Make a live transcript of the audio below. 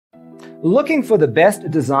Looking for the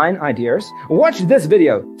best design ideas? Watch this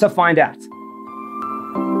video to find out.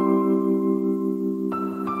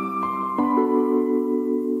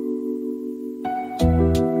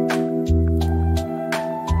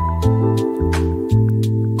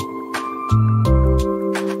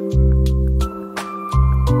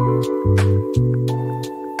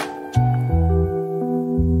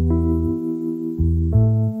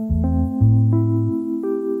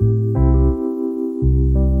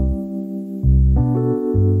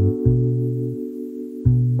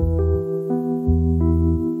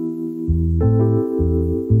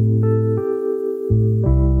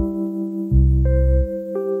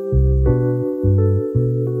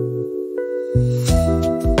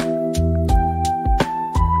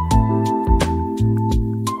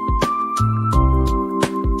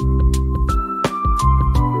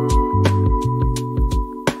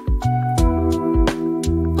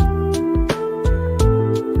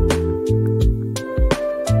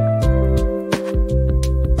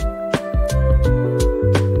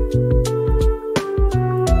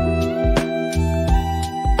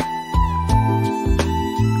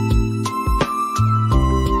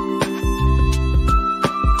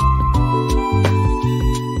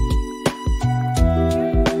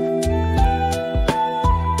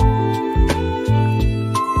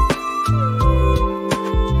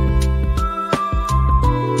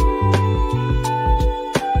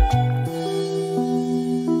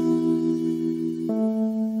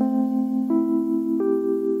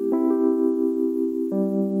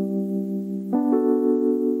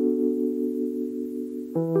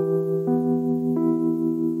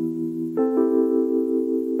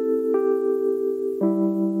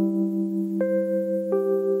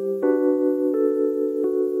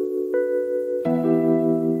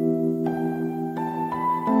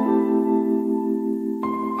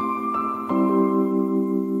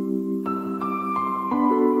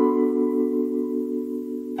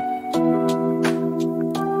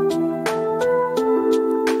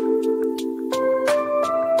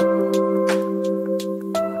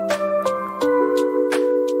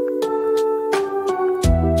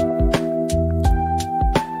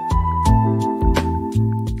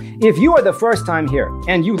 If you are the first time here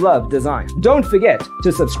and you love design, don't forget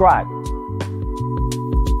to subscribe.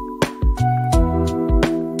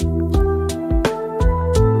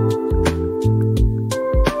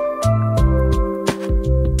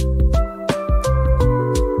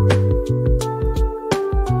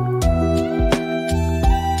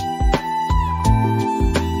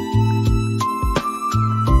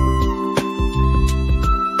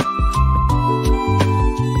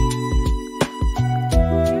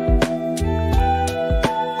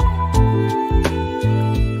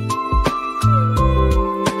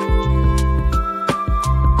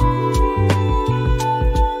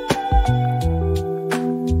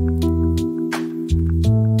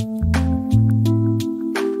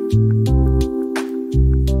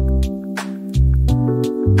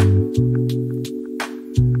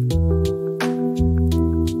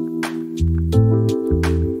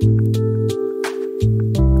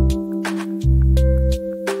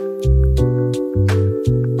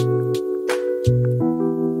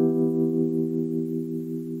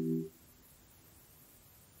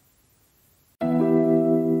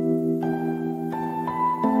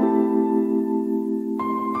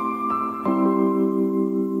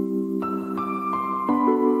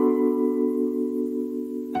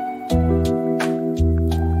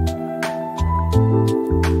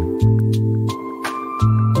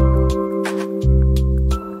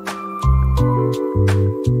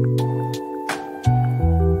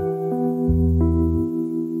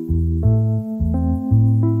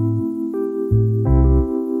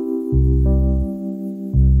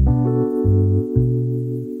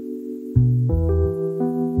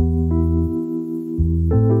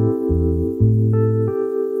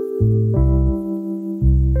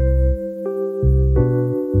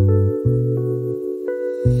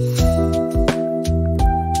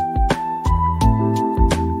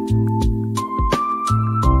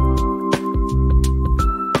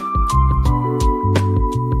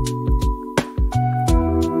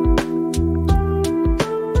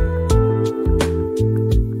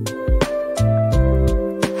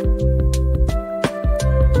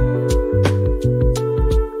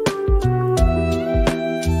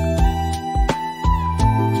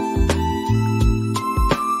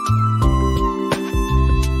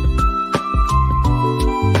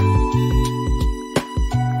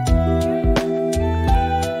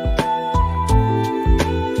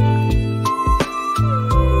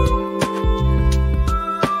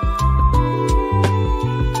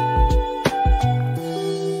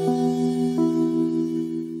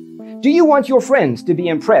 Do you want your friends to be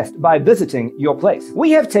impressed by visiting your place? We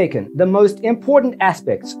have taken the most important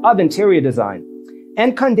aspects of interior design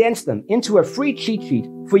and condensed them into a free cheat sheet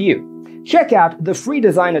for you. Check out the free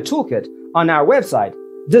designer toolkit on our website,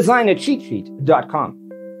 designercheatsheet.com.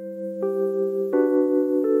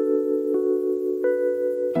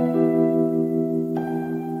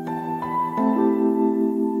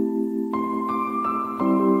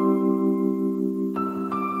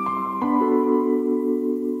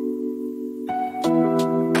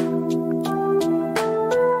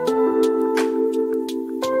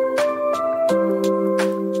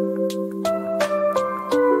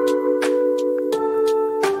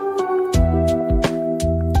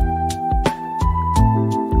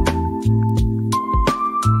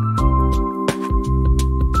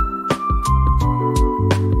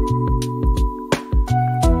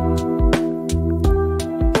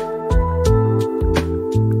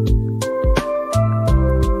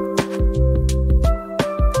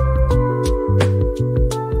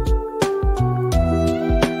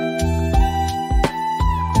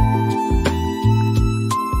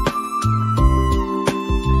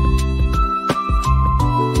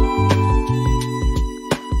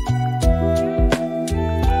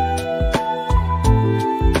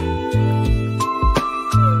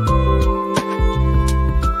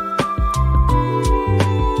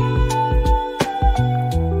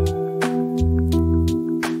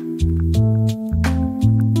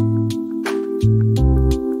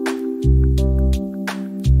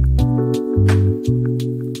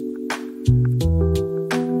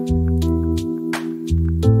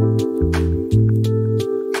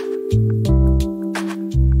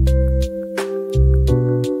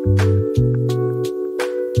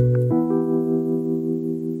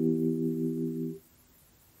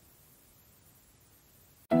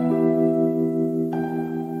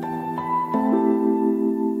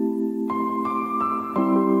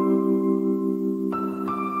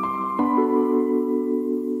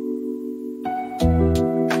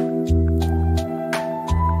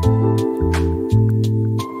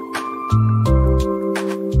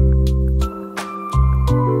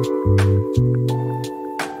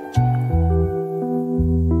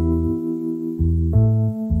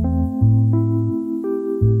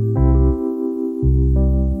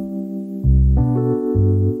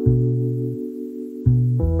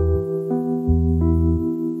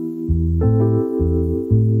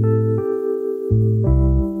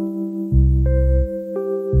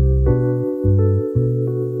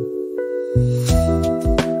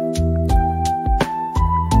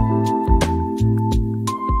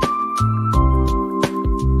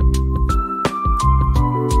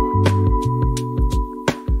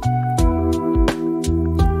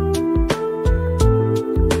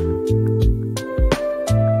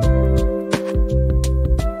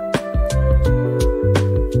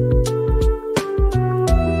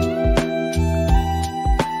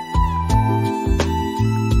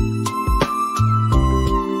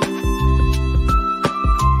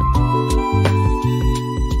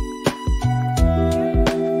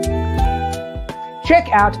 Check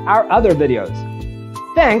out our other videos.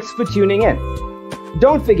 Thanks for tuning in.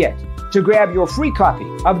 Don't forget to grab your free copy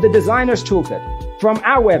of the Designer's Toolkit from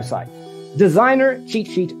our website,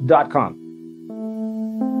 designercheatsheet.com.